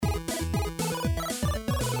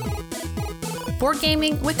Board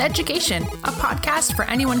Gaming with Education, a podcast for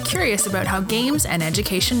anyone curious about how games and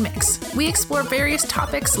education mix. We explore various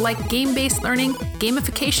topics like game-based learning,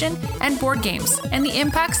 gamification, and board games, and the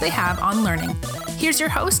impacts they have on learning. Here's your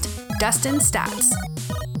host, Dustin Stats.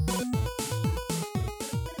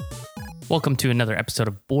 Welcome to another episode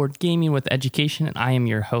of Board Gaming with Education, and I am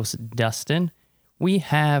your host, Dustin. We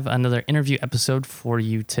have another interview episode for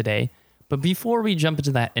you today, but before we jump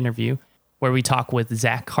into that interview, where we talk with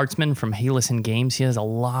Zach Hartzman from Hey Listen Games, he has a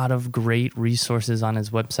lot of great resources on his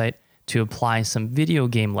website to apply some video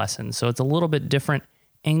game lessons. So it's a little bit different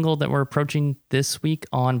angle that we're approaching this week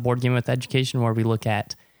on Board Gaming with Education, where we look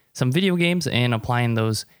at some video games and applying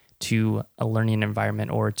those to a learning environment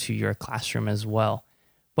or to your classroom as well.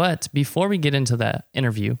 But before we get into the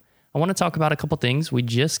interview, I want to talk about a couple things. We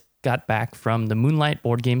just got back from the Moonlight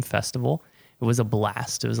Board Game Festival. It was a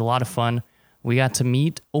blast. It was a lot of fun. We got to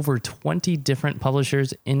meet over 20 different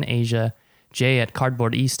publishers in Asia. Jay at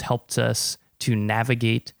Cardboard East helped us to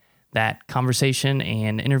navigate that conversation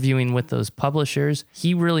and interviewing with those publishers.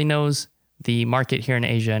 He really knows the market here in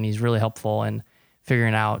Asia, and he's really helpful in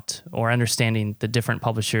figuring out or understanding the different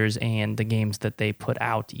publishers and the games that they put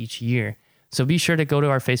out each year. So be sure to go to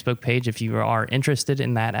our Facebook page if you are interested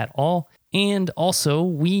in that at all. And also,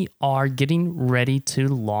 we are getting ready to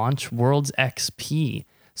launch Worlds XP.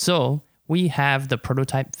 So we have the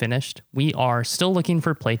prototype finished. We are still looking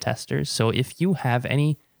for playtesters. So if you have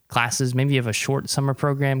any classes, maybe you have a short summer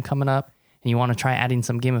program coming up and you want to try adding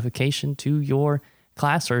some gamification to your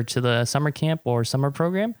class or to the summer camp or summer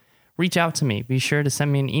program, reach out to me. Be sure to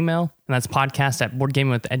send me an email, and that's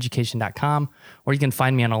podcast@boardgamingwitheducation.com, or you can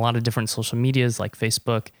find me on a lot of different social medias like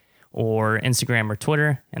Facebook or Instagram or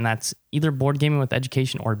Twitter, and that's either Board Gaming with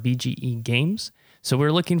Education or BGE Games. So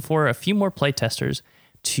we're looking for a few more playtesters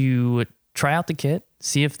to try out the kit,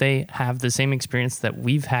 see if they have the same experience that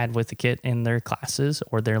we've had with the kit in their classes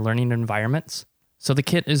or their learning environments. So the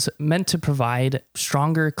kit is meant to provide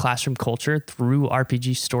stronger classroom culture through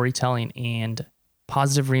RPG storytelling and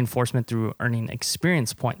positive reinforcement through earning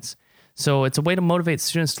experience points. So it's a way to motivate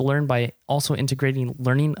students to learn by also integrating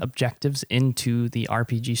learning objectives into the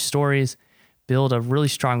RPG stories, build a really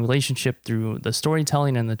strong relationship through the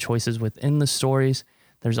storytelling and the choices within the stories.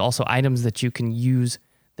 There's also items that you can use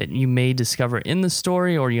that you may discover in the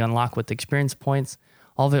story or you unlock with experience points.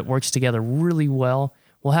 All of it works together really well.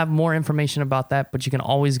 We'll have more information about that, but you can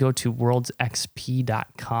always go to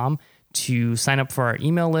worldsxp.com to sign up for our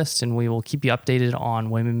email list, and we will keep you updated on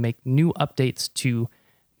when we make new updates to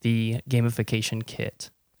the gamification kit.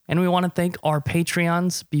 And we want to thank our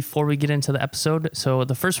Patreons before we get into the episode. So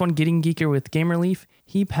the first one, Getting Geeker with Game Relief,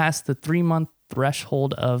 he passed the 3-month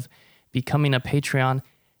threshold of becoming a Patreon.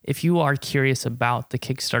 If you are curious about the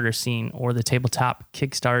Kickstarter scene or the tabletop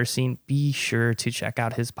Kickstarter scene, be sure to check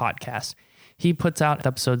out his podcast. He puts out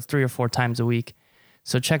episodes 3 or 4 times a week.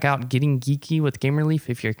 So check out Getting Geeky with Game Relief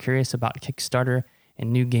if you're curious about Kickstarter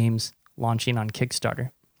and new games launching on Kickstarter.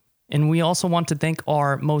 And we also want to thank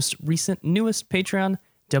our most recent, newest Patreon,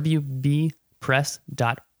 wbpress.org.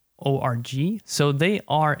 So they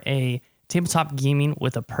are a tabletop gaming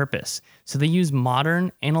with a purpose. So they use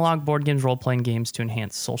modern analog board games, role-playing games to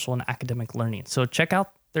enhance social and academic learning. So check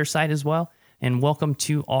out their site as well, and welcome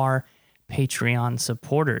to our Patreon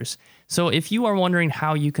supporters. So if you are wondering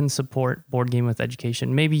how you can support Board Game with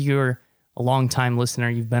Education, maybe you're a long-time listener,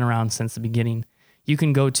 you've been around since the beginning, you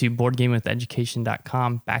can go to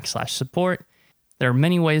boardgamewitheducation.com/support. There are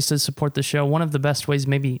many ways to support the show. One of the best ways,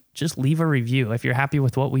 maybe just leave a review. If you're happy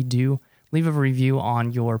with what we do, leave a review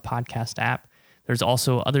on your podcast app. There's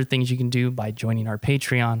also other things you can do by joining our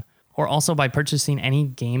Patreon or also by purchasing any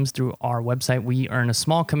games through our website. We earn a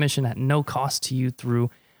small commission at no cost to you through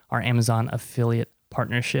our Amazon affiliate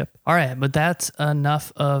partnership. All right, but that's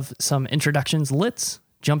enough of some introductions. Let's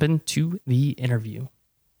jump into the interview.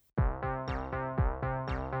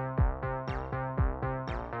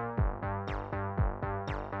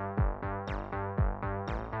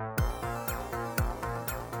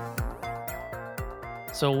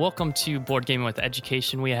 So welcome to Board Gaming with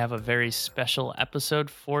Education. We have a very special episode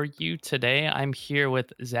for you today. I'm here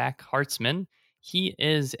with Zach Hartzman. He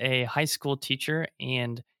is a high school teacher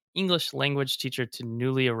and English language teacher to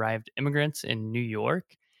newly arrived immigrants in New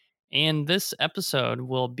York. And this episode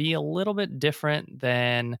will be a little bit different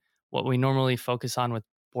than what we normally focus on with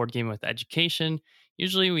Board Gaming with Education.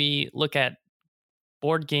 Usually we look at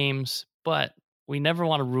board games, but we never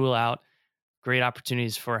want to rule out great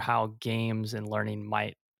opportunities for how games and learning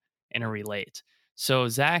might interrelate. So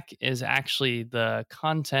Zach is actually the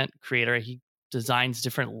content creator. He designs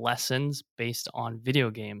different lessons based on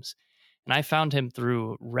video games. And I found him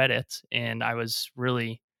through Reddit, and I was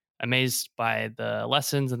really amazed by the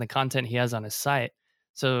lessons and the content he has on his site.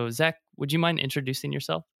 So, Zach, would you mind introducing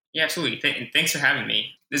yourself? Yeah, absolutely. And thanks for having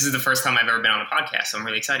me. This is the first time I've ever been on a podcast, so I'm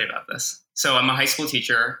really excited about this. So I'm a high school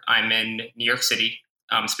teacher. I'm in New York City,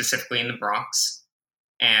 specifically in the Bronx.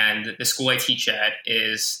 And the school I teach at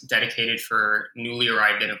is dedicated for newly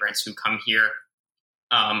arrived immigrants who come here,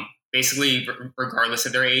 basically regardless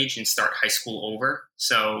of their age, and start high school over.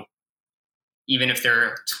 So even if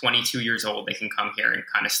they're 22 years old, they can come here and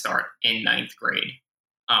kind of start in ninth grade.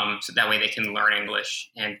 So that way they can learn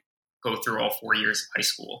English and go through all 4 years of high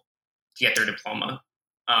school to get their diploma.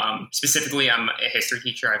 Specifically, I'm a history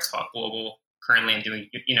teacher. I've taught global. Currently, I'm doing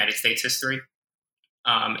United States history.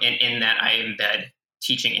 And in that, I embed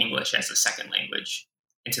teaching English as a second language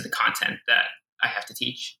into the content that I have to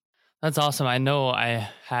teach. That's awesome. I know I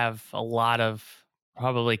have a lot of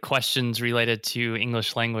probably questions related to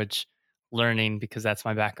English language learning because that's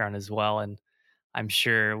my background as well. And I'm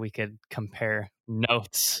sure we could compare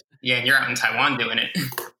notes. Yeah, and you're out in Taiwan doing it.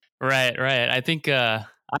 Right. I think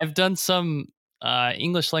I've done some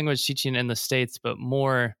English language teaching in the States, but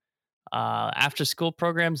more after school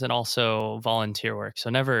programs and also volunteer work. So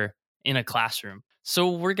never in a classroom.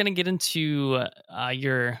 So we're going to get into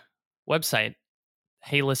your website,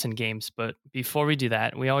 Hey Listen Games. But before we do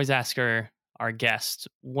that, we always ask our guests,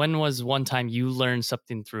 when was one time you learned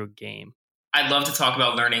something through a game? I'd love to talk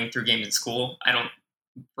about learning through games in school. I don't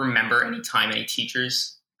remember any time any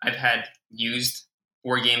teachers I've had used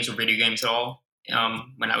board games or video games at all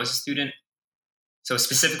when I was a student. So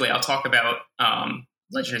specifically, I'll talk about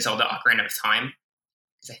Legend of Zelda: Ocarina of Time,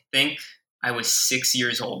 because I think I was 6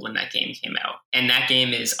 years old when that game came out. And that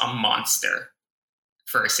game is a monster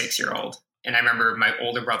for a 6-year-old. And I remember my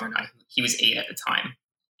older brother and I, he was 8 at the time.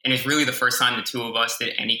 And it's really the first time the two of us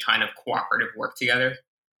did any kind of cooperative work together,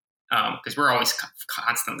 because we're always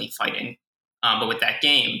constantly fighting. But with that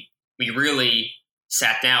game, we really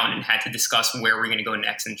sat down and had to discuss where we're going to go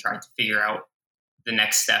next and try to figure out the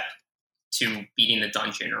next step to beating the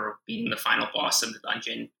dungeon or beating the final boss of the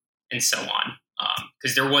dungeon and so on.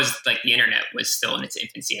 Because there was, like, the internet was still in its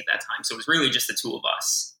infancy at that time. So it was really just the two of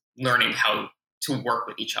us learning how to work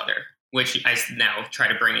with each other, which I now try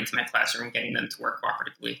to bring into my classroom, getting them to work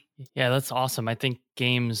cooperatively. Yeah, that's awesome. I think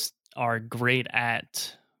games are great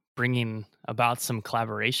at bringing about some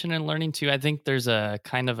collaboration and learning too. I think there's a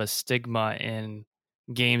kind of a stigma in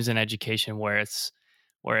games and education where it's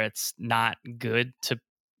not good to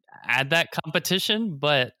add that competition,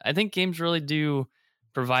 but I think games really do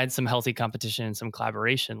provide some healthy competition and some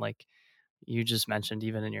collaboration. Like you just mentioned,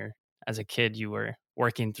 even as a kid, you were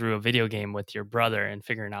working through a video game with your brother and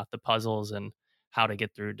figuring out the puzzles and how to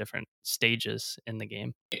get through different stages in the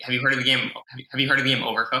game. Have you heard of the game? Have you heard of the game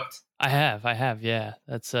Overcooked? I have. Yeah,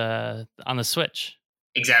 that's on the Switch.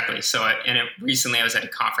 Exactly. So, recently I was at a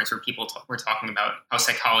conference where people were talking about how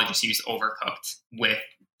psychologists use Overcooked with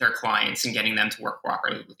their clients and getting them to work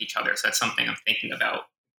cooperatively with each other. So that's something I'm thinking about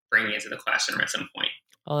bringing into the classroom at some point.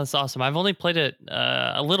 Oh, that's awesome. I've only played it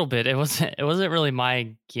a little bit. It wasn't really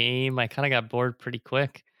my game. I kind of got bored pretty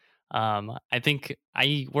quick. I think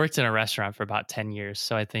I worked in a restaurant for about 10 years.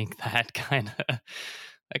 So I think that kind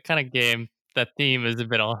of game, that theme is a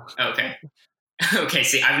bit all. Okay. Okay.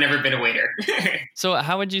 See, I've never been a waiter. So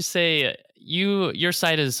how would you say your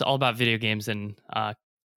site is all about video games and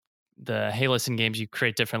the Hey Listen Games, you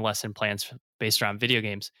create different lesson plans based around video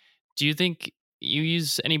games. Do you think you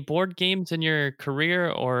use any board games in your career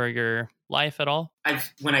or your life at all?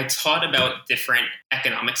 When I taught about different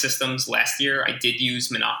economic systems last year, I did use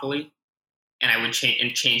Monopoly, and I would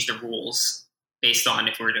change the rules based on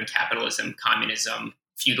if we were doing capitalism, communism,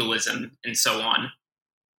 feudalism, and so on,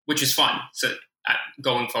 which is fun. So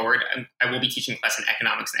going forward, I will be teaching a class in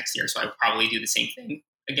economics next year, so I would probably do the same thing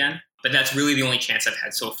again. But that's really the only chance I've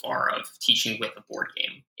had so far of teaching with a board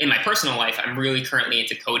game. In my personal life, I'm really currently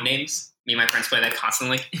into Codenames. Me and my friends play that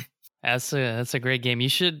constantly. That's a great game. You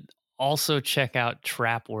should also check out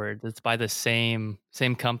Trap Word. It's by the same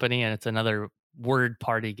company, and it's another word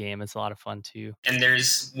party game. It's a lot of fun too. And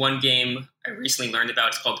there's one game I recently learned about.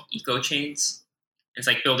 It's called Eco Chains. It's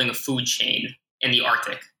like building a food chain in the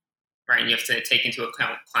Arctic, right? And you have to take into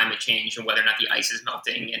account climate change and whether or not the ice is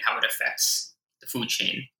melting and how it affects the food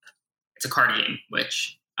chain. It's a card game,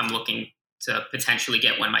 which I'm looking to potentially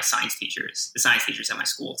get one of the science teachers at my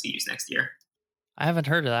school, to use next year. I haven't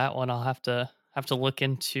heard of that one. I'll have to look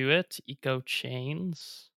into it. Eco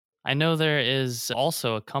Chains. I know there is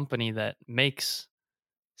also a company that makes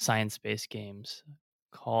science-based games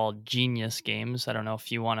called Genius Games. I don't know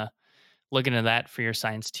if you want to look into that for your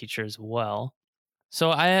science teacher as well.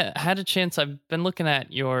 So I had a chance. I've been looking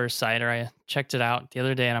at your site, or I checked it out the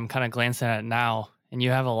other day, and I'm kind of glancing at it now. And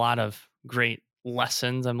you have a lot of great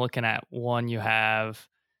lessons. I'm looking at one. You have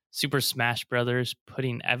Super Smash Brothers,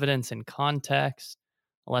 putting evidence in context,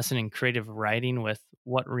 a lesson in creative writing with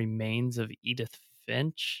What Remains of Edith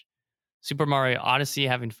Finch, Super Mario Odyssey,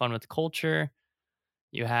 having fun with culture.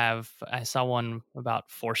 You have, I saw one about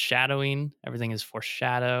foreshadowing. Everything is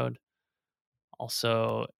foreshadowed.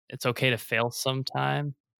 Also, it's okay to fail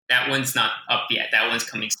sometime. That one's not up yet. That one's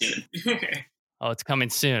coming soon. Oh, it's coming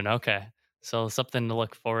soon. Okay. So something to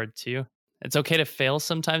look forward to. It's okay to fail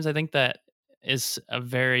sometimes. I think that is a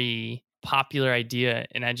very popular idea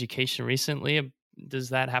in education recently. Does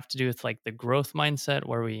that have to do with like the growth mindset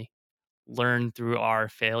where we learn through our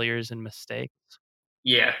failures and mistakes?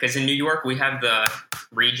 Yeah, because in New York, we have the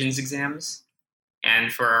Regents exams.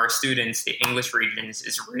 And for our students, the English Regents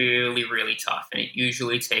is really, really tough. And it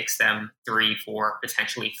usually takes them 3, 4,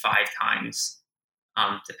 potentially 5 times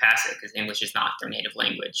to pass it because English is not their native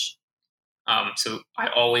language. So I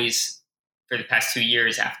always, for the past 2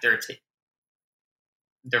 years after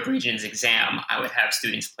the Regents exam, I would have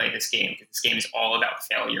students play this game because this game is all about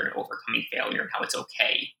failure and overcoming failure and how it's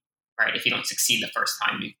okay, right? If you don't succeed the first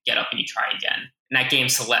time, you get up and you try again. And that game,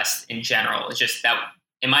 Celeste, in general, is just that.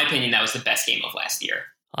 In my opinion, that was the best game of last year.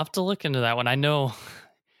 I'll have to look into that one. I know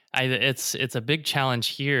it's a big challenge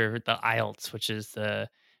here, the IELTS, which is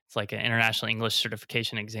it's like an international English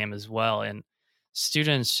certification exam as well. And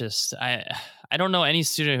students just, I don't know any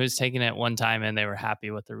student who's taken it one time and they were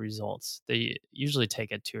happy with the results. They usually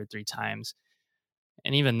take it 2 or 3 times.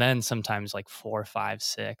 And even then, sometimes like 4, 5,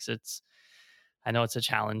 6. I know it's a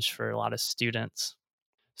challenge for a lot of students.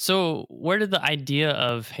 So where did the idea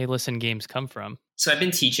of Hey Listen Games come from? So I've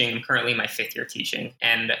been teaching. I'm currently in my 5th year teaching.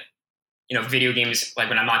 And, video games, like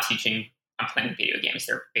when I'm not teaching, I'm playing video games.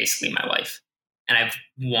 They're basically my life. And I've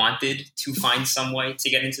wanted to find some way to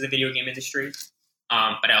get into the video game industry.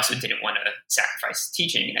 But I also didn't want to sacrifice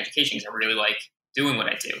teaching and education because I really like doing what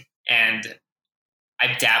I do. And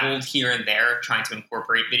I've dabbled here and there trying to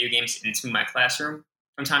incorporate video games into my classroom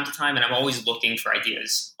from time to time. And I'm always looking for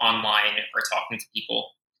ideas online or talking to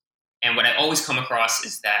people. And what I always come across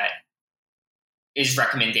is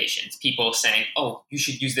recommendations. People saying, oh, you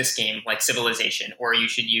should use this game like Civilization, or you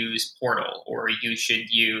should use Portal, or you should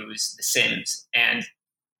use The Sims. And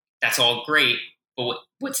that's all great. But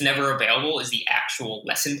what's never available is the actual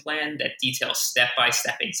lesson plan that details step by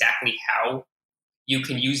step exactly how you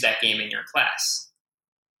can use that game in your class.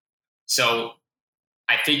 So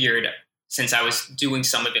I figured since I was doing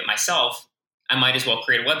some of it myself, I might as well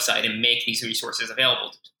create a website and make these resources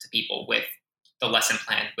available to people with the lesson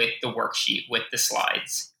plan, with the worksheet, with the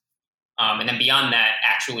slides. And then beyond that,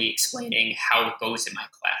 actually explaining how it goes in my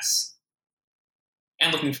class.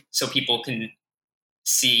 And looking so people can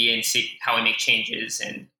see how I make changes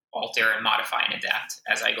and alter and modify and adapt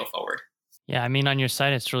as I go forward. Yeah, I mean, on your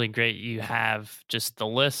site, it's really great. You have just the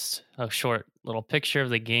list, a short little picture of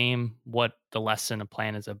the game, what the lesson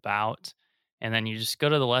plan is about. And then you just go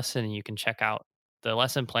to the lesson and you can check out the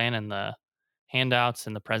lesson plan and the handouts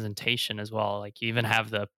and the presentation as well. Like you even have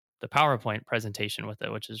the PowerPoint presentation with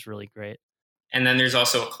it, which is really great. And then there's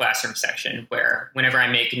also a classroom section where whenever I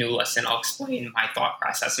make a new lesson, I'll explain my thought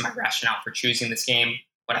process and my rationale for choosing this game,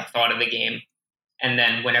 what I thought of the game. And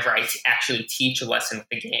then whenever I actually teach a lesson with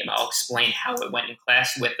the game, I'll explain how it went in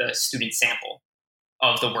class with a student sample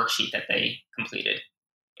of the worksheet that they completed.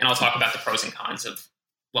 And I'll talk about the pros and cons of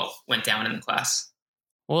what went down in the class.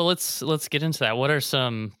 Well, let's get into that. What are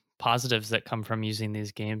some positives that come from using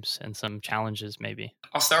these games and some challenges maybe?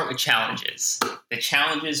 I'll start with challenges. The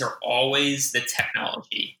challenges are always the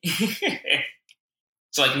technology.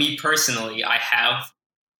 So like me personally, I have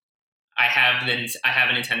a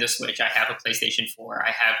Nintendo Switch, I have a PlayStation 4,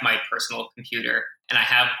 I have my personal computer, and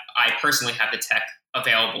I personally have the tech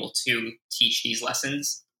available to teach these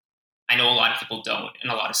lessons. I know a lot of people don't,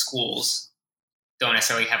 and a lot of schools don't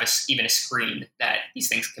necessarily have even a screen that these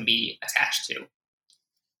things can be attached to.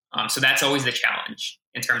 So that's always the challenge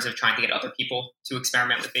in terms of trying to get other people to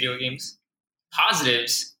experiment with video games.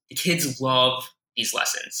 Positives, the kids love these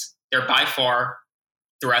lessons. They're by far,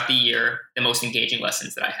 throughout the year, the most engaging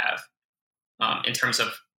lessons that I have. In terms of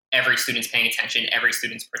every student's paying attention, every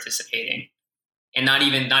student's participating. And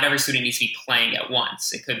not every student needs to be playing at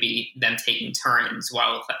once. It could be them taking turns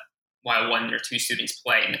while 1 or 2 students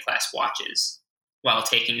play and the class watches, while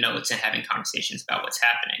taking notes and having conversations about what's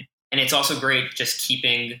happening. And it's also great just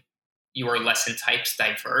keeping your lesson types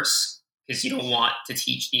diverse, because you don't want to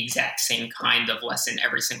teach the exact same kind of lesson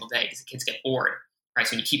every single day because the kids get bored, right?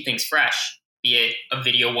 So when you keep things fresh, be it a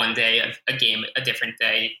video one day, a game a different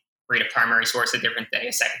day, read a primary source a different day,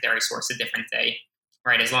 a secondary source a different day,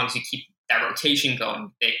 right? As long as you keep that rotation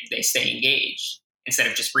going, they stay engaged. instead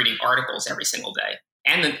of just reading articles every single day.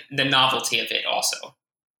 And the novelty of it also,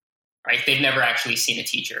 right? They've never actually seen a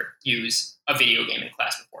teacher use a video game in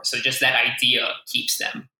class before. So just that idea keeps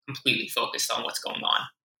them completely focused on what's going on.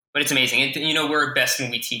 But it's amazing. And, we're best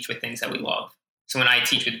when we teach with things that we love. So when I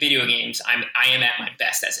teach with video games, I am at my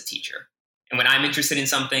best as a teacher. And when I'm interested in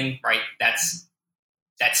something, right, that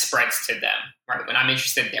spreads to them, right? When I'm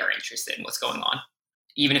interested, they're interested in what's going on,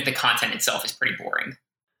 even if the content itself is pretty boring.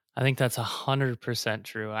 I think that's 100%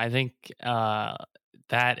 true. I think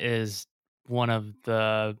that is one of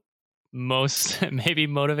the most maybe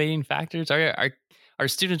motivating factors. Our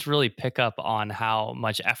students really pick up on how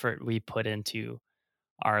much effort we put into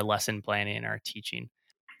our lesson planning and our teaching.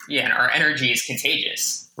 Yeah, and our energy is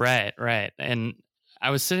contagious. Right. And I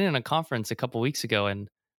was sitting in a conference a couple weeks ago, and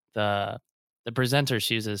the presenter,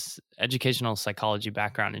 she has this educational psychology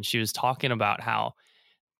background, and she was talking about how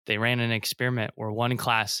they ran an experiment where one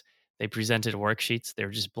class, they presented worksheets. They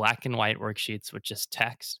were just black and white worksheets with just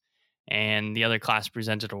text. And the other class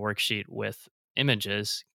presented a worksheet with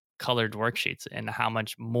images, colored worksheets, and how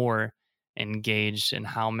much more engaged and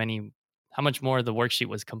how much more the worksheet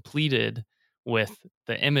was completed with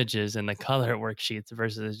the images and the color worksheets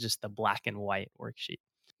versus just the black and white worksheet.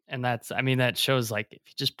 And that shows, like, if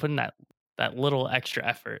you just put in that little extra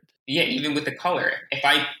effort. Yeah, even with the color.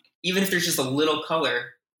 Even if there's just a little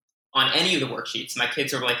color on any of the worksheets, my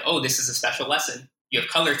kids are like, oh, this is a special lesson. You have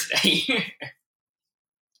color today.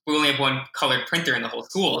 We only have one colored printer in the whole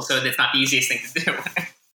school, so that's not the easiest thing to do.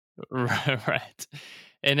 Right.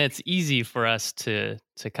 And it's easy for us to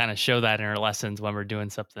kind of show that in our lessons when we're doing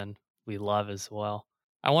something we love as well.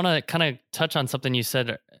 I want to kind of touch on something you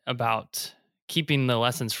said about keeping the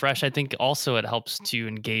lessons fresh. I think also it helps to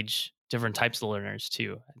engage different types of learners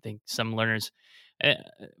too. I think some learners,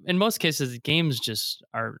 in most cases, games just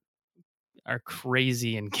are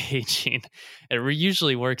crazy engaging. It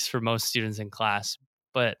usually works for most students in class,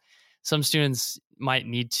 but some students might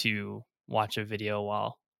need to watch a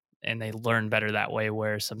video and they learn better that way,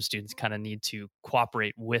 where some students kind of need to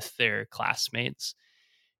cooperate with their classmates.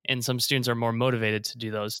 And some students are more motivated to do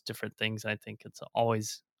those different things. I think it's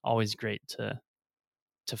always great to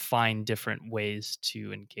find different ways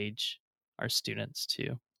to engage our students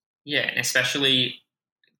too. Yeah, and especially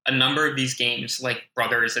a number of these games like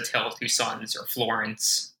Brothers, A Tale of Two Sons, or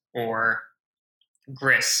Florence, or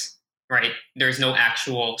Gris, right? There's no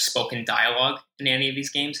actual spoken dialogue in any of these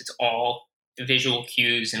games. It's all visual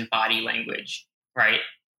cues and body language, right?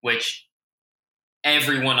 Which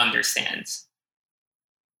everyone understands,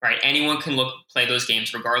 right? Anyone can play those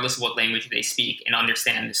games regardless of what language they speak and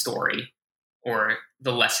understand the story or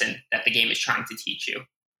the lesson that the game is trying to teach you,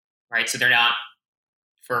 right? So they're not,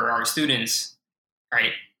 for our students,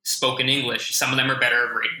 right, spoken English. Some of them are better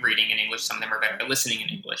at reading in English. Some of them are better at listening in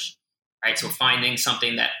English, right? So finding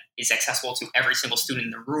something that is accessible to every single student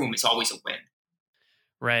in the room is always a win.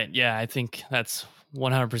 Right. Yeah, I think that's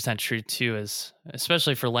 100% true too,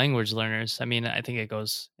 especially for language learners. I mean, I think it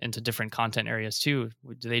goes into different content areas too.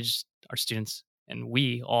 Our students and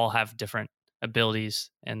we all have different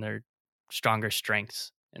abilities and their stronger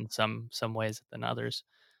strengths in some ways than others.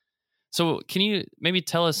 So can you maybe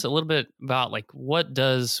tell us a little bit about, like, what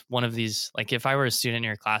does one of these, like, if I were a student in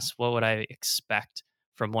your class, what would I expect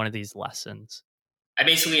from one of these lessons? I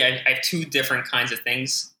have two different kinds of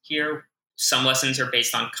things here. Some lessons are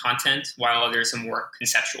based on content, while others are more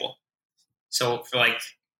conceptual. So for like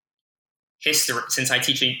history, since I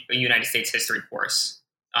teach a United States history course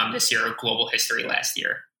this year, or global history last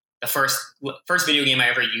year, the first video game I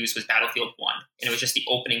ever used was Battlefield 1. And it was just the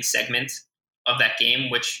opening segment of that game,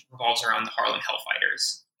 which revolves around the Harlem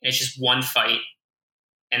Hellfighters. And it's just one fight.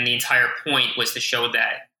 And the entire point was to show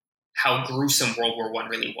that how gruesome World War I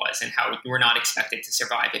really was, and how you were not expected to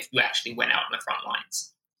survive if you actually went out on the front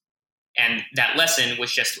lines. And that lesson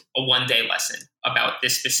was just a one-day lesson about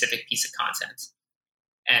this specific piece of content.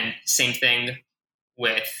 And same thing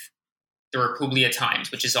with the Republia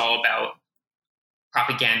Times, which is all about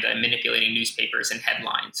propaganda and manipulating newspapers and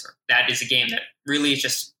headlines. That is a game that really is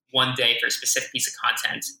just one day for a specific piece of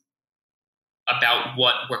content about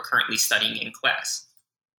what we're currently studying in class.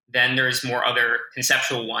 Then there's more other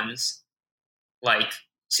conceptual ones like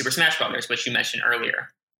Super Smash Brothers, which you mentioned earlier,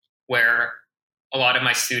 where a lot of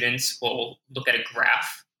my students will look at a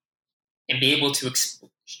graph and be able to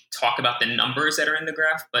talk about the numbers that are in the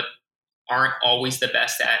graph, but aren't always the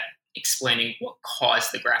best at explaining what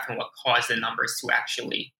caused the graph and what caused the numbers to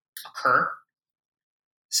actually occur.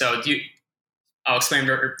 So I'll explain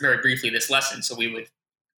very, very briefly this lesson. So it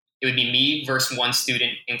would be me versus one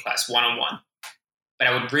student in class one-on-one. But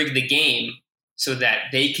I would rig the game so that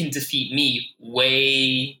they can defeat me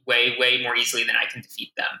way, way, way more easily than I can defeat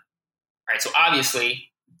them. All right, so obviously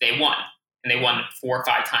they won, and they won 4 or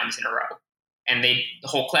 5 times in a row. And the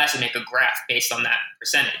whole class would make a graph based on that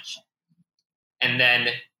percentage. And then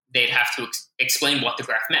they'd have to explain what the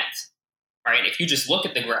graph meant, right? If you just look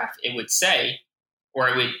at the graph, it would say, or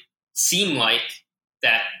it would seem like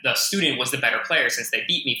that the student was the better player since they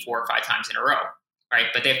beat me 4 or 5 times in a row, right?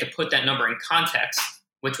 But they have to put that number in context,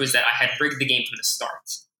 which was that I had rigged the game from the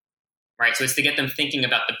start, right? So it's to get them thinking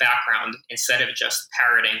about the background instead of just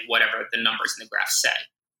parroting whatever the numbers in the graph say.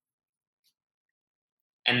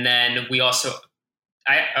 And then I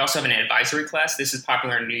also have an advisory class. This is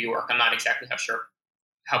popular in New York. I'm not exactly sure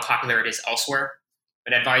how popular it is elsewhere,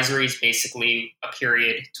 but advisory is basically a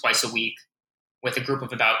period twice a week with a group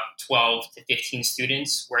of about 12 to 15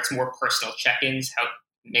 students where it's more personal check-ins, how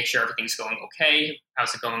make sure everything's going okay,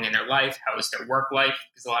 how's it going in their life, how is their work life,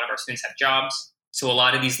 because a lot of our students have jobs. So a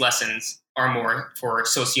lot of these lessons are more for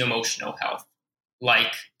socio-emotional health,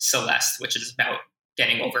 like Celeste, which is about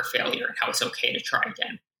getting over failure and how it's okay to try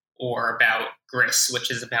again, or about Gris,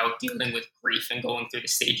 which is about dealing with grief and going through the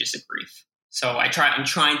stages of grief. So I'm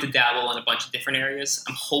trying to dabble in a bunch of different areas.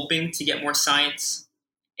 I'm hoping to get more science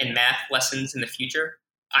and math lessons in the future.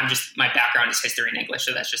 My background is history and English,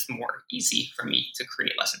 so that's just more easy for me to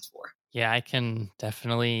create lessons for. Yeah, I can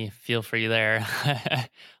definitely feel for you there. A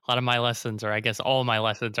lot of my lessons, or I guess all my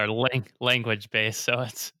lessons, are language based. So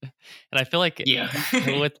and I feel like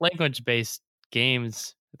with language based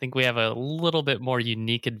games, I think we have a little bit more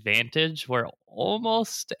unique advantage where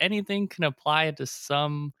almost anything can apply to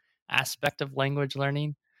some aspect of language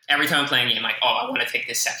learning. Every time I'm playing a game, I'm like, I want to take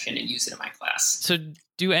this section and use it in my class. So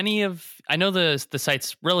I know the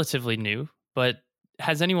site's relatively new, but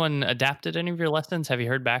has anyone adapted any of your lessons? Have you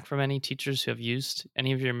heard back from any teachers who have used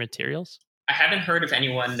any of your materials? I haven't heard of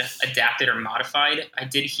anyone adapted or modified. I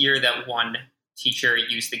did hear that one teacher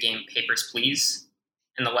used the game Papers, Please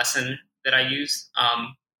in the lesson that I used,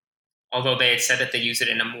 although they had said that they use it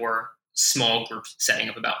in a more small group setting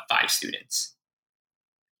of about 5 students.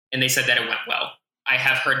 And they said that it went well. I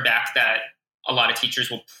have heard back that a lot of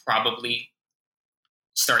teachers will probably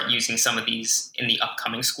start using some of these in the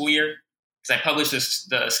upcoming school year, because I published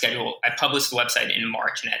the schedule. I published the website in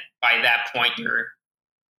March, and by that point, your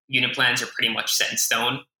unit plans are pretty much set in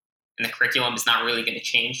stone, and the curriculum is not really going to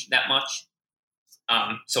change that much.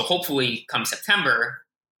 So hopefully, come September,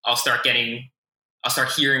 I'll start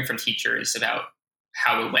hearing from teachers about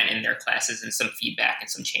how it went in their classes and some feedback and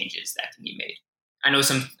some changes that can be made. I know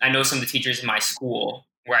some of the teachers in my school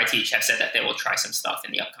where I teach have said that they will try some stuff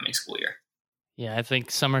in the upcoming school year. Yeah, I think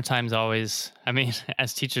summertime's always,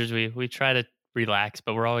 as teachers, we try to relax,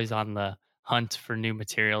 but we're always on the hunt for new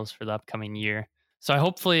materials for the upcoming year. So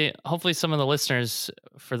hopefully some of the listeners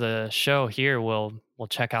for the show here will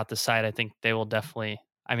check out the site. I think they will definitely,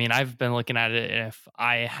 I've been looking at it, and if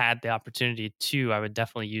I had the opportunity to, I would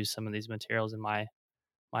definitely use some of these materials in my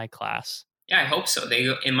class. Yeah, I hope so. They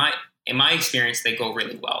in my experience, they go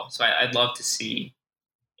really well. So I'd love to see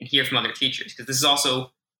and hear from other teachers, because this is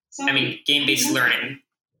also, game-based learning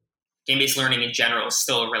in general is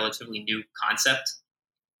still a relatively new concept,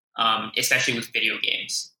 especially with video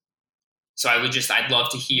games. So I'd love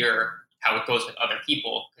to hear how it goes with other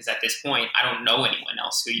people, because at this point, I don't know anyone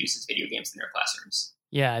else who uses video games in their classrooms.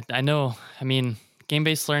 Yeah, I know.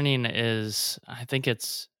 Game-based learning is,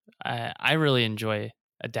 I really enjoy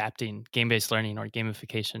adapting game-based learning or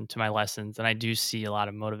gamification to my lessons, and I do see a lot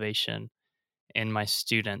of motivation in my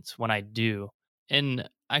students when I do. And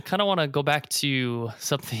I kind of want to go back to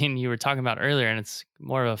something you were talking about earlier, and it's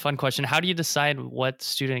more of a fun question. How do you decide what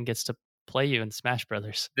student gets to play you in Smash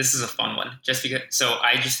Brothers? This is a fun one, just because. So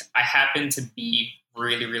I happen to be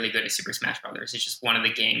really, really good at Super Smash Brothers. It's just one of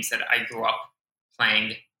the games that I grew up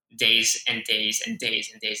playing days and days and days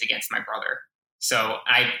and days against my brother. So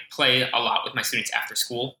I play a lot with my students after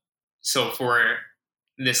school. So for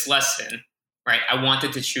this lesson, right, I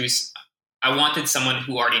wanted someone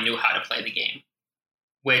who already knew how to play the game,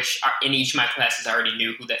 which in each of my classes I already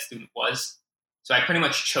knew who that student was. So I pretty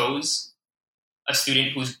much chose a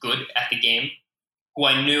student who's good at the game, who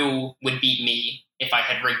I knew would beat me if I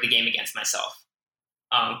had rigged the game against myself.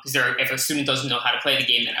 Because if a student doesn't know how to play the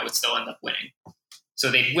game, then I would still end up winning. So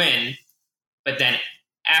they'd win, but then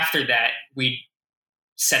after that, we'd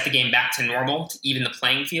set the game back to normal, to even the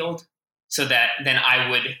playing field, so that then I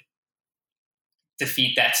would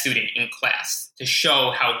defeat that student in class to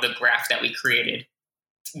show how the graph that we created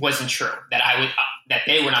wasn't true, that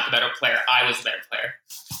they were not the better player, I was the better player.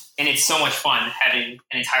 And it's so much fun having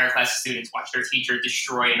an entire class of students watch their teacher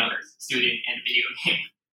destroy another student in a video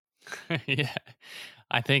game. Yeah,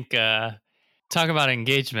 I think talk about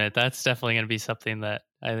engagement. That's definitely going to be something that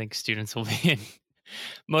I think students will be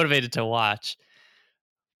motivated to watch.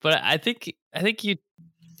 But I think you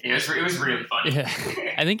It was really funny. yeah,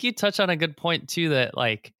 I think you touch on a good point too, that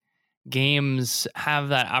like games have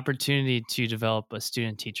that opportunity to develop a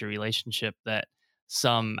student teacher relationship that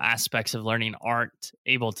some aspects of learning aren't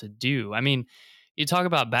able to do. I mean, you talk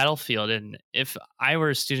about Battlefield, and if I were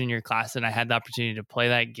a student in your class and I had the opportunity to play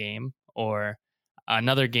that game or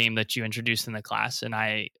another game that you introduced in the class, and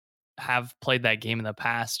I have played that game in the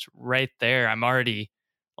past, right there, I'm already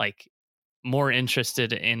like more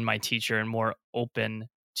interested in my teacher and more open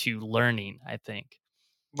to learning, I think.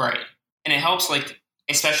 Right. And it helps, like,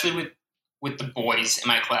 especially with the boys in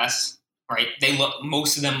my class, right?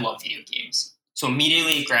 Most of them love video games. So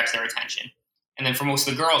immediately it grabs their attention. And then for most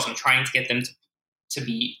of the girls, I'm trying to get them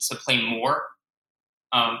to play more.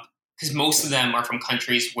 Because most of them are from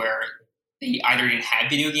countries where they either didn't have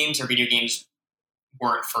video games or video games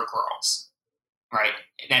weren't for girls. Right.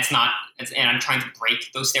 And I'm trying to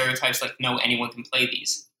break those stereotypes, like, no, anyone can play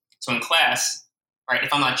these. So in class, right,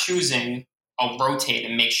 if I'm not choosing, I'll rotate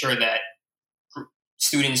and make sure that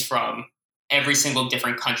students from every single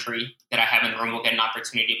different country that I have in the room will get an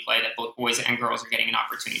opportunity to play, that both boys and girls are getting an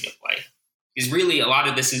opportunity to play. Because really, a lot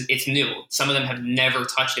of this it's new. Some of them have never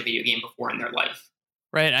touched a video game before in their life.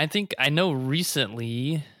 Right. I know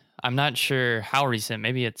recently, I'm not sure how recent,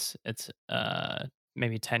 maybe it's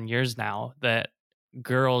maybe 10 years now, that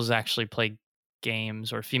girls actually play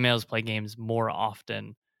games, or females play games more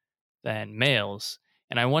often than males.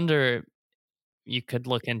 And I wonder, you could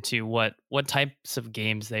look into what types of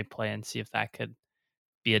games they play and see if that could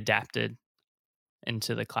be adapted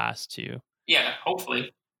into the class too. Yeah,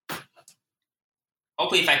 hopefully.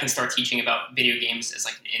 Hopefully if I can start teaching about video games as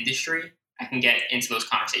like an industry, I can get into those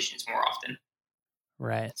conversations more often.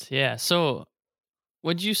 Right. Yeah. So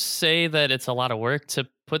would you say that it's a lot of work to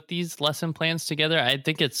put these lesson plans together? I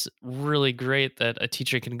think it's really great that a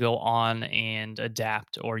teacher can go on and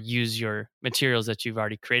adapt or use your materials that you've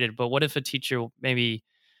already created. But what if a teacher maybe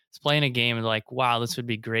is playing a game and like, wow, this would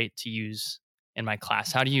be great to use in my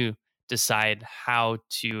class? How do you decide how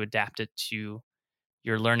to adapt it to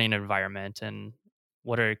your learning environment, and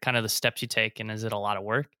what are kind of the steps you take, and is it a lot of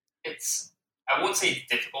work? I wouldn't say it's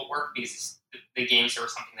difficult work, because the games are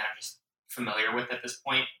something that I'm just familiar with at this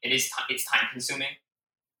point. It's time consuming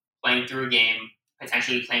playing through a game,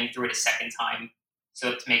 potentially playing through it a second time,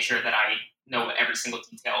 so to make sure that I know every single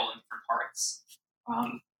detail in different parts.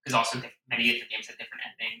 Because also many different games have different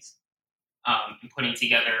endings. And putting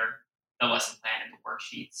together the lesson plan and the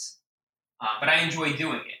worksheets. But I enjoy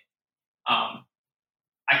doing it.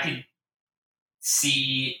 I could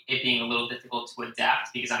see it being a little difficult to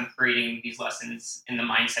adapt, because I'm creating these lessons in the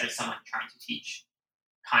mindset of someone trying to teach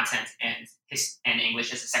content and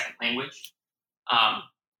English as a second language.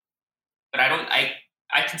 But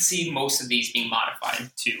I can see most of these being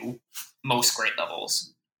modified to most grade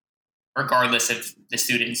levels, regardless if the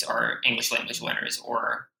students are English language learners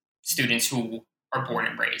or students who are born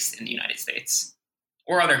and raised in the United States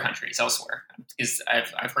or other countries elsewhere. Because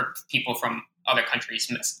I've heard people from other countries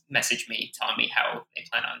message me telling me how they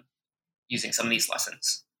plan on using some of these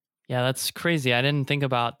lessons. Yeah, that's crazy. I didn't think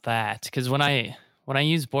about that, because when I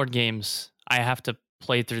use board games, I have to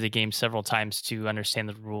play through the game several times to understand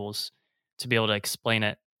the rules, to be able to explain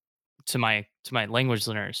it to my language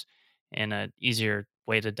learners in an easier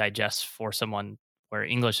way to digest for someone where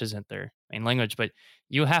English isn't their main language. But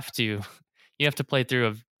you have to play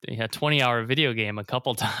through a 20-hour video game a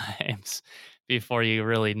couple times before you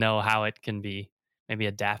really know how it can be maybe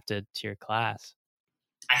adapted to your class.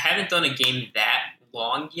 I haven't done a game that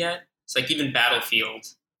long yet. So like even Battlefield,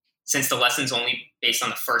 since the lesson's only based on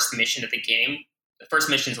the first mission of the game, the first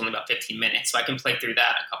mission is only about 15 minutes, so I can play through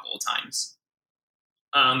that a couple of times.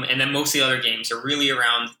 And then most of the other games are really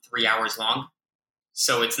around 3 hours long.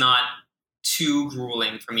 So it's not too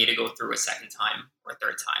grueling for me to go through a second time or a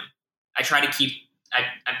third time. I'm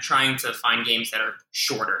trying to find games that are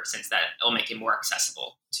shorter, since that it'll make it more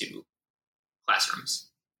accessible to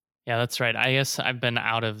classrooms. Yeah, that's right. I guess I've been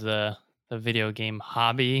out of the video game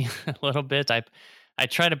hobby a little bit. I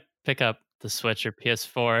try to pick up the Switch or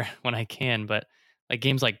PS4 when I can, but like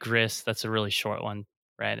games like Gris, that's a really short one,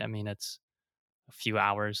 right? I mean, it's a few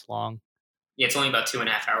hours long. Yeah, it's only about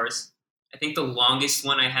 2.5 hours. I think the longest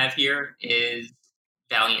one I have here is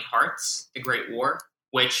Valiant Hearts: The Great War,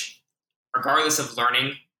 which, regardless of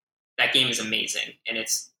learning, that game is amazing, and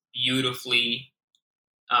it's beautifully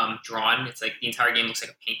drawn. It's like the entire game looks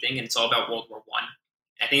like a painting, and it's all about World War I.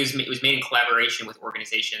 I think it was made in collaboration with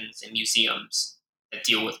organizations and museums that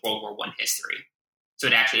deal with World War I history. So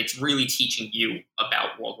it's really teaching you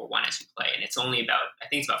about World War I as you play. And it's only about, I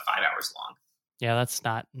think it's about 5 hours long. Yeah, that's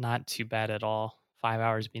not too bad at all. 5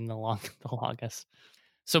 hours being the longest.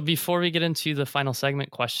 So before we get into the final segment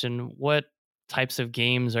question, what types of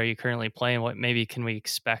games are you currently playing? What maybe can we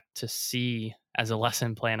expect to see as a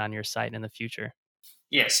lesson plan on your site in the future?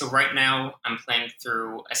 Yeah, so right now I'm playing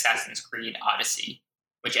through Assassin's Creed Odyssey,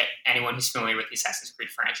 which anyone who's familiar with the Assassin's Creed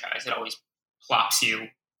franchise, it always plops you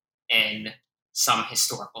in some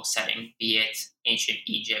historical setting, be it ancient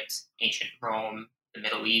Egypt, ancient Rome, the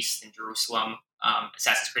Middle East, and Jerusalem.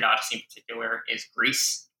 Assassin's Creed Odyssey in particular is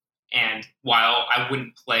Greece. And while I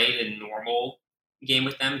wouldn't play the normal game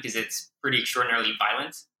with them because it's pretty extraordinarily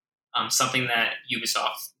violent, something that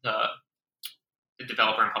Ubisoft, the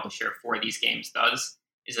developer and publisher for these games, does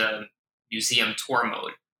is a museum tour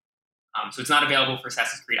mode. So it's not available for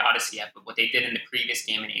Assassin's Creed Odyssey yet, but what they did in the previous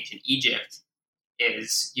game in ancient Egypt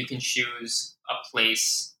is you can choose a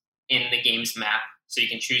place in the game's map. So you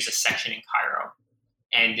can choose a section in Cairo.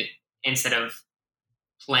 And instead of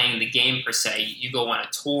playing the game per se, you go on a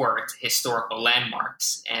tour to historical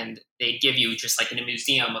landmarks, and they give you, just like in a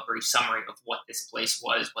museum, a brief summary of what this place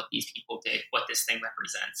was, what these people did, what this thing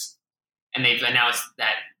represents. And they've announced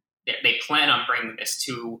that they plan on bringing this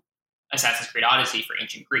to Assassin's Creed Odyssey for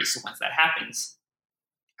ancient Greece. So once that happens,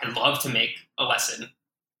 I'd love to make a lesson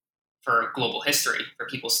for global history for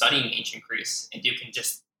people studying ancient Greece. And you can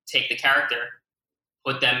just take the character,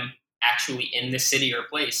 put them actually in the city or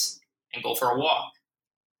place, and go for a walk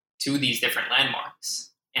to these different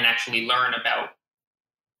landmarks and actually learn about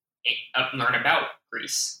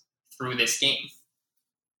Greece through this game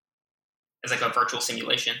as like a virtual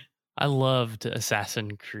simulation. I loved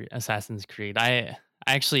Assassin's Creed. I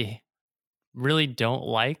actually really don't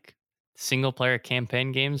like single player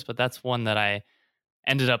campaign games, but that's one that I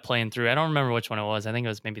ended up playing through. I don't remember which one it was. I think it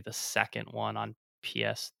was maybe the second one on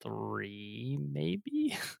PS3,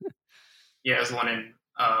 maybe. Yeah, it was one in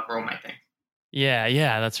Rome, I think.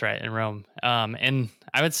 Yeah, that's right, in Rome. And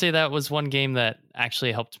I would say that was one game that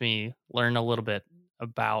actually helped me learn a little bit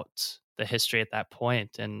about the history at that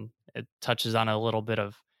point, and it touches on a little bit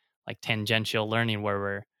of like tangential learning where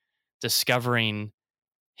we're discovering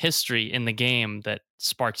history in the game that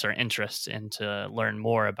sparks our interest and to learn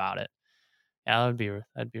more about it. Yeah,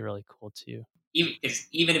 that'd be really cool too. Even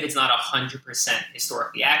if it's not 100%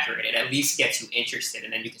 historically accurate, it at least gets you interested,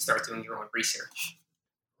 and then you can start doing your own research.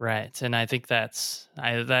 Right, and I think that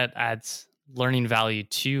adds learning value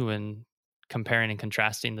too, and comparing and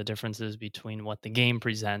contrasting the differences between what the game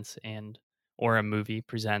presents or a movie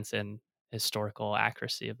presents and historical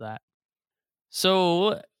accuracy of that.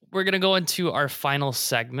 So we're going to go into our final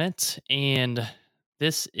segment, and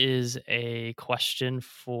this is a question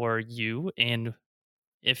for you. And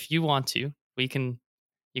if you want to, you can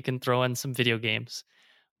throw in some video games.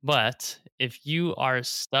 But if you are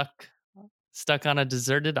stuck on a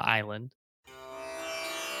deserted island,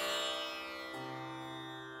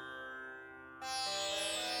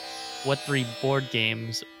 what 3 board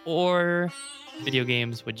games or video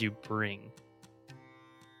games would you bring?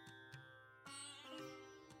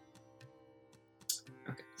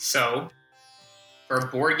 Okay, so for a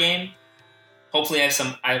board game, hopefully I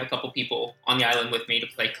have a couple people on the island with me to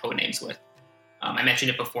play Codenames with. I mentioned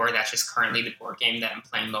it before. That's just currently the board game that I'm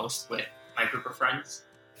playing most with my group of friends.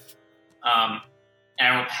 And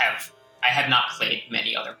I have not played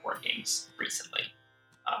many other board games recently.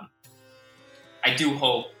 I do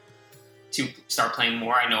hope to start playing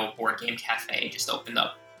more. I know Board Game Cafe just opened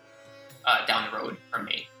up down the road from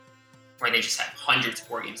me, where they just have hundreds of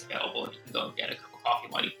board games available, and you can go and get a cup of coffee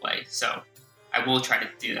while you play. So I will try to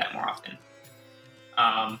do that more often.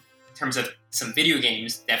 In terms of some video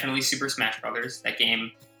games, definitely Super Smash Brothers. That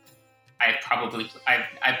game, I've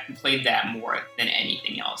played that more than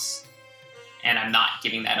anything else, and I'm not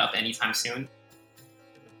giving that up anytime soon.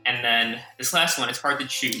 And then this last one, it's hard to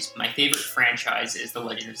choose. My favorite franchise is the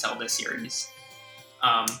Legend of Zelda series.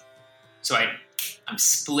 So I'm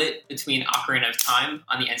split between Ocarina of Time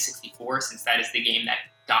on the N64, since that is the game that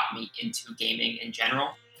got me into gaming in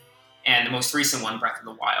general, and the most recent one, Breath of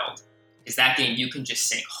the Wild. Is that game you can just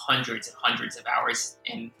sink hundreds and hundreds of hours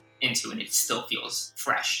into, and it still feels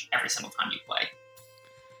fresh every single time you play.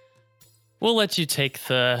 We'll let you take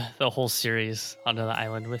the whole series onto the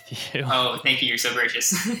island with you. Oh, thank you. You're so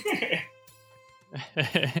gracious.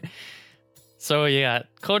 So yeah,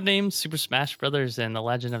 Codenames, Super Smash Brothers, and the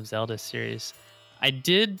Legend of Zelda series. I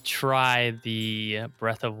did try the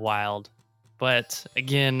Breath of Wild, but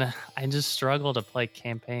again, I just struggle to play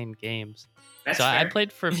campaign games. That's so fair. I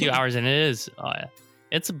played for a few hours, and it's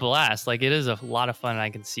a blast. Like, it is a lot of fun, and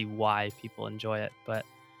I can see why people enjoy it. But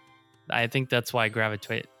I think that's why I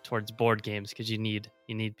gravitate towards board games, because you need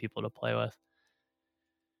people to play with.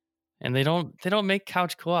 And they don't make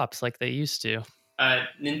couch co-ops like they used to.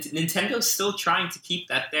 Nintendo's still trying to keep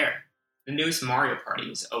that there. The newest Mario Party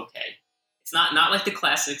was okay. It's not like the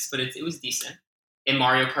classics, but it was decent. And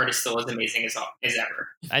Mario Kart is still as amazing as ever.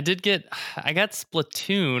 I got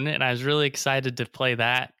Splatoon, and I was really excited to play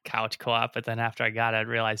that couch co-op. But then after I got it, I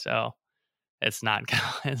realized, it's not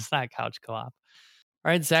couch co-op.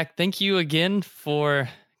 All right, Zach, thank you again for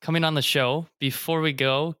coming on the show. Before we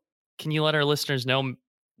go, can you let our listeners know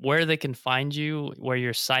where they can find you, where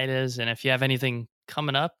your site is, and if you have anything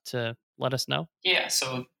coming up to let us know? Yeah,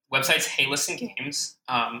 so website's Hey Listen Games,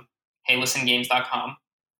 heylistengames.com.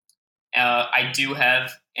 I do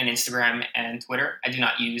have an Instagram and Twitter. I do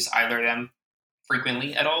not use either of them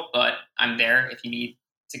frequently at all, but I'm there if you need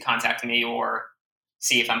to contact me or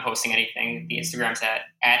see if I'm posting anything. The Instagram's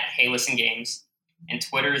at Hey Listen Games, and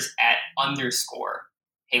Twitter is @_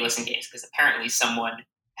 Hey Listen Games, because apparently someone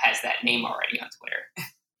has that name already on Twitter.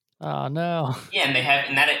 Oh no! Yeah,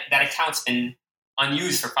 and that account's been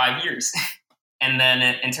unused for 5 years. And then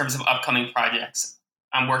in terms of upcoming projects,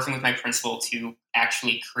 I'm working with my principal to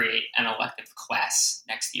actually create an elective class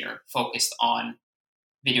next year focused on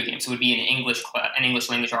video games. So it would be an English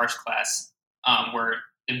language arts class where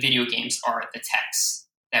the video games are the texts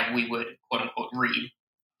that we would quote unquote read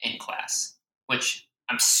in class, which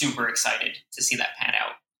I'm super excited to see that pan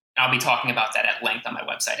out. And I'll be talking about that at length on my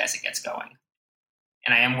website as it gets going.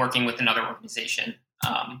 And I am working with another organization.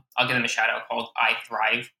 I'll give them a shout out, called I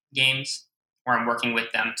Thrive Games, where I'm working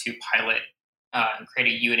with them to pilot and create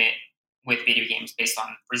a unit with video games based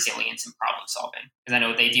on resilience and problem solving. Because I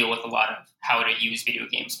know they deal with a lot of how to use video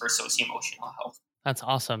games for socio-emotional health. That's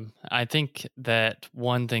awesome. I think that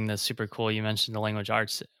one thing that's super cool, you mentioned the language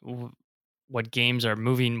arts, what games are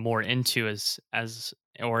moving more into as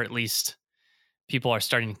or at least people are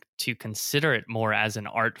starting to consider it more as an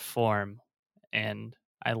art form. And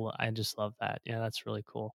I just love that. Yeah, that's really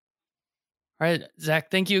cool. All right,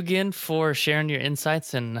 Zach, thank you again for sharing your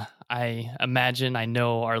insights. And I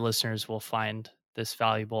know our listeners will find this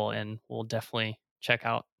valuable and will definitely check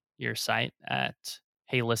out your site at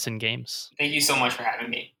Hey Listen Games. Thank you so much for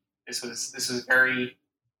having me. This was very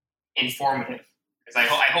informative, because I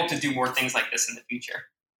hope to do more things like this in the future.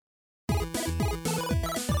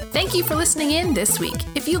 Thank you for listening in this week.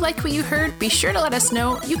 If you liked what you heard, be sure to let us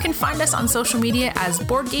know. You can find us on social media as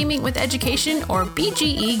Board Gaming with Education or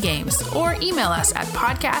BGE Games, or email us at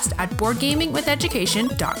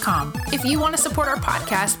podcast@boardgamingwitheducation.com. If you want to support our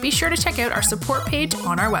podcast, be sure to check out our support page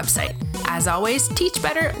on our website. As always, teach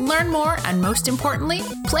better, learn more, and most importantly,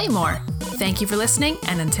 play more. Thank you for listening,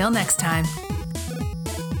 and until next time.